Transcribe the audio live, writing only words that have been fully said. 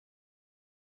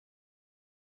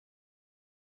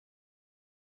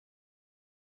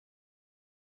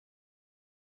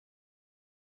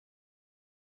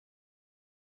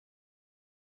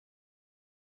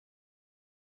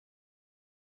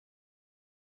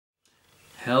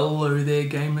Hello there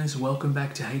gamers, welcome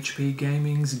back to HP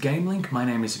Gaming's GameLink. My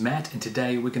name is Matt and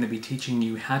today we're going to be teaching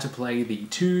you how to play the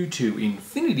 2 to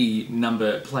infinity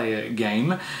number player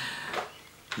game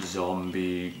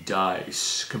Zombie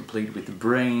Dice, complete with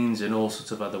brains and all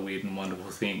sorts of other weird and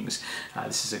wonderful things.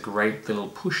 This is a great little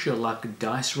push your luck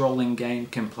dice rolling game,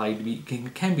 can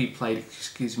be played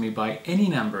by any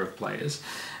number of players.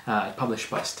 Published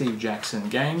by Steve Jackson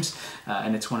Games,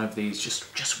 and it's one of these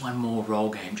just one more roll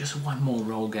game,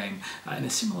 in a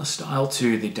similar style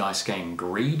to the dice game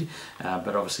Greed,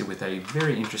 but obviously with a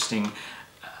very interesting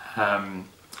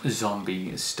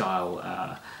zombie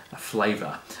style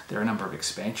flavour. There are a number of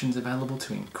expansions available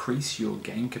to increase your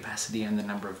game capacity and the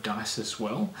number of dice as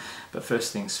well. But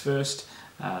first things first,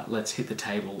 let's hit the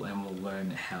table and we'll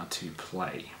learn how to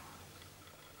play.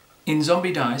 In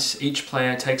Zombie Dice, each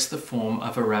player takes the form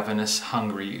of a ravenous,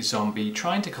 hungry zombie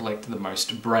trying to collect the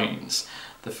most brains.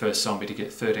 The first zombie to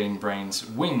get 13 brains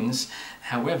wins.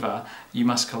 However, you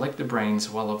must collect the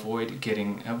brains while avoiding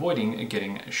getting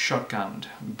shotgunned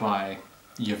by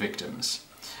your victims.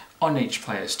 On each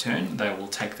player's turn, they will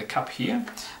take the cup here,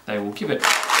 they will give it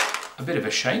a bit of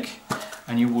a shake,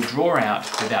 and you will draw out,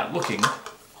 without looking,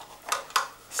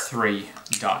 3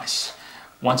 dice.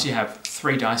 Once you have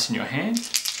 3 dice in your hand,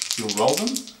 you'll roll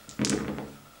them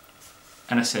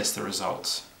and assess the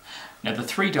results. Now the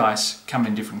 3 dice come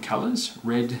in different colours,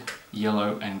 red,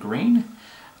 yellow and green.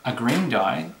 A green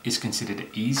die is considered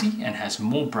easy and has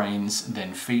more brains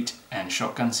than feet and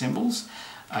shotgun symbols.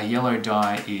 A yellow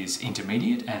die is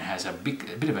intermediate and has a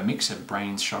bit of a mix of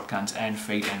brains, shotguns and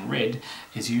feet, and red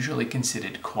is usually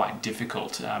considered quite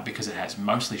difficult because it has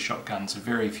mostly shotguns,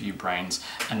 very few brains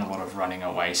and a lot of running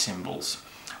away symbols.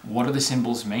 What do the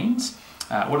symbols mean?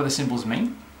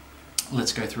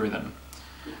 Let's go through them.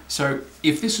 So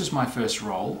if this was my first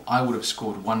roll, I would have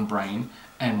scored 1 brain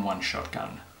and 1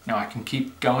 shotgun. Now I can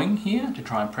keep going here to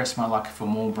try and press my luck for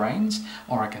more brains,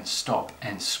 or I can stop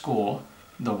and score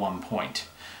the 1 point.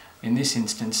 In this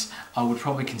instance, I would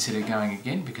probably consider going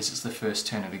again because it's the first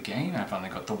turn of the game and I've only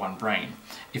got the 1 brain.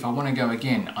 If I want to go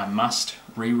again, I must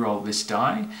re-roll this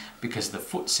die because the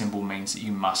foot symbol means that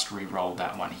you must re-roll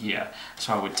that one here.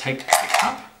 So I would take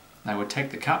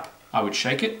the cup, I would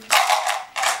shake it,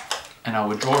 and I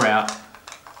would draw out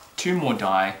 2 more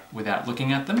die without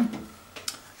looking at them,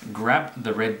 grab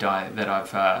the red die that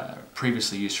I've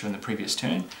previously used from the previous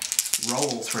turn, roll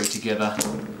all 3 together,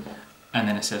 and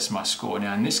then assess my score.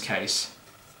 Now in this case,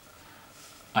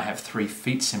 I have 3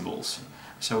 feet symbols.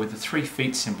 So with the 3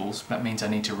 feet symbols, that means I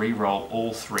need to re-roll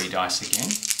all 3 dice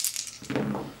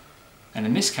again. And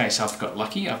in this case, I've got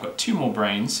lucky, I've got 2 more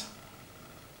brains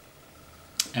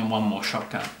and 1 more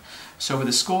shotgun. So with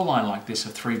a scoreline like this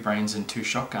of 3 brains and 2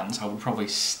 shotguns, I would probably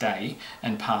stay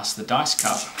and pass the dice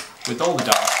cup with all the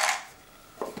dice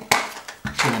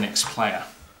to the next player.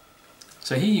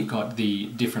 So here you've got the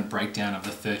different breakdown of the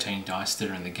 13 dice that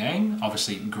are in the game.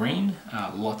 Obviously green,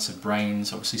 lots of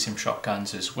brains, obviously some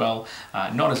shotguns as well,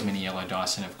 not as many yellow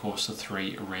dice, and of course the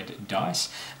 3 red dice.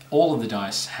 All of the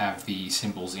dice have the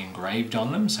symbols engraved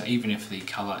on them, so even if the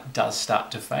colour does start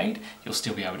to fade, you'll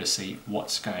still be able to see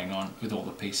what's going on with all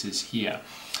the pieces here.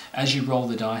 As you roll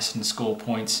the dice and score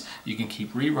points, you can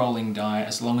keep re-rolling die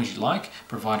as long as you like,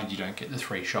 provided you don't get the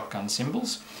 3 shotgun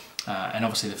symbols. And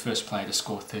obviously the first player to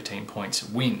score 13 points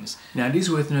wins. Now it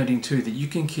is worth noting too that you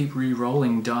can keep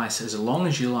re-rolling dice as long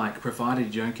as you like,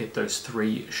 provided you don't get those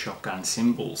 3 shotgun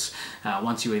symbols.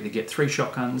 Once you either get 3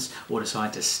 shotguns or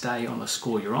decide to stay on the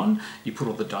score you're on, you put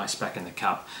all the dice back in the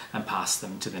cup and pass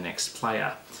them to the next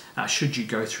player. Should you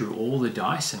go through all the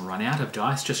dice and run out of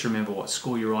dice, just remember what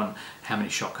score you're on, how many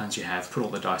shotguns you have, put all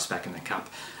the dice back in the cup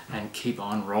and keep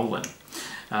on rolling.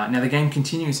 Now the game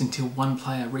continues until 1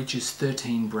 player reaches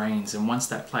 13 brains, and once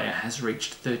that player has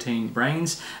reached 13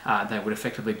 brains, they would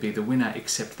effectively be the winner,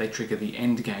 except they trigger the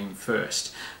end game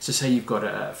first. So say you've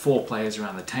got 4 players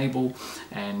around the table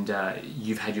and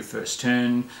you've had your first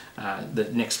turn, the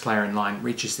next player in line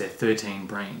reaches their 13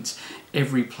 brains.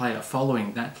 Every player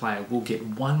following that player will get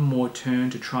 1 more turn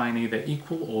to try and either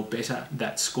equal or better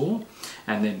that score,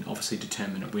 and then obviously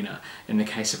determine a winner. In the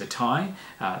case of a tie,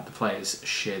 the players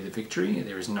share the victory.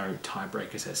 There is no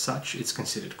tiebreakers as such. It's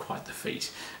considered quite the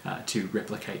feat to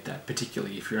replicate that,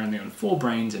 particularly if you're only on 4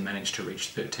 brains and manage to reach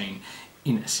 13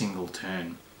 in a single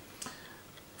turn.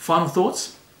 Final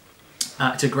thoughts?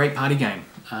 It's a great party game,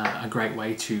 a great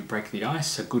way to break the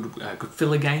ice, a good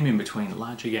filler game in between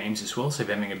larger games as well. So if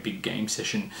you're having a big game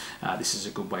session, this is a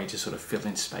good way to sort of fill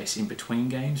in space in between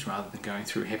games rather than going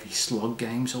through heavy slog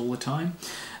games all the time.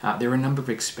 There are a number of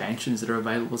expansions that are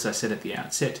available, as I said at the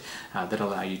outset, that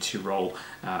allow you to roll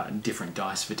different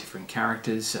dice for different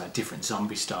characters, different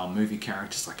zombie-style movie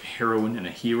characters like a heroine and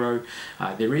a hero.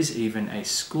 There is even a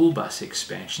school bus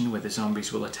expansion where the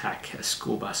zombies will attack a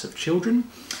school bus of children,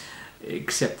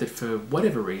 except that for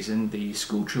whatever reason the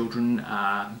school children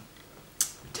are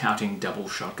touting double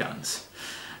shotguns.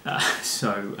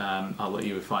 I'll let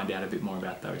you find out a bit more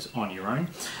about those on your own.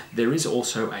 There is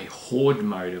also a horde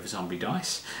mode of zombie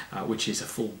dice, which is a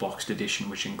full boxed edition,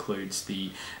 which includes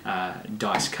the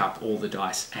dice cup, all the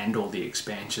dice and all the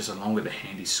expansions, along with a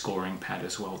handy scoring pad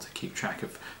as well to keep track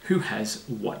of who has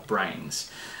what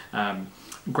brains.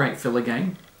 Great filler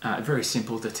game. Very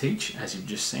simple to teach, as you've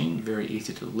just seen, very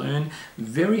easy to learn,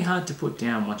 very hard to put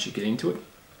down once you get into it.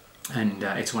 And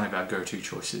it's one of our go-to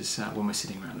choices when we're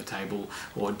sitting around the table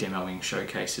or demoing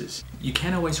showcases. You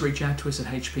can always reach out to us at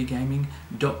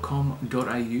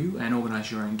hpgaming.com.au and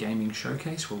organise your own gaming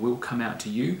showcase where we'll come out to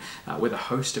you with a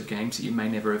host of games that you may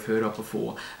never have heard of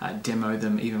before, demo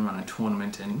them, even run a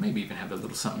tournament, and maybe even have a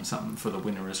little something for the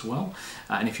winner as well.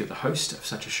 And if you're the host of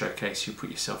such a showcase, you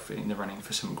put yourself in the running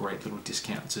for some great little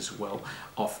discounts as well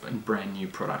off brand new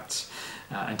products.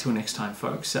 Until next time,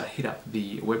 folks, hit up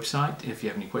the website if you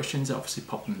have any questions. Obviously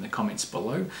pop them in the comments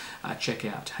below. Check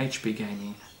out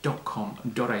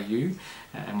hpgaming.com.au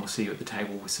and we'll see you at the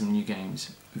table with some new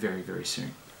games very, very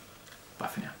soon. Bye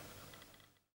for now.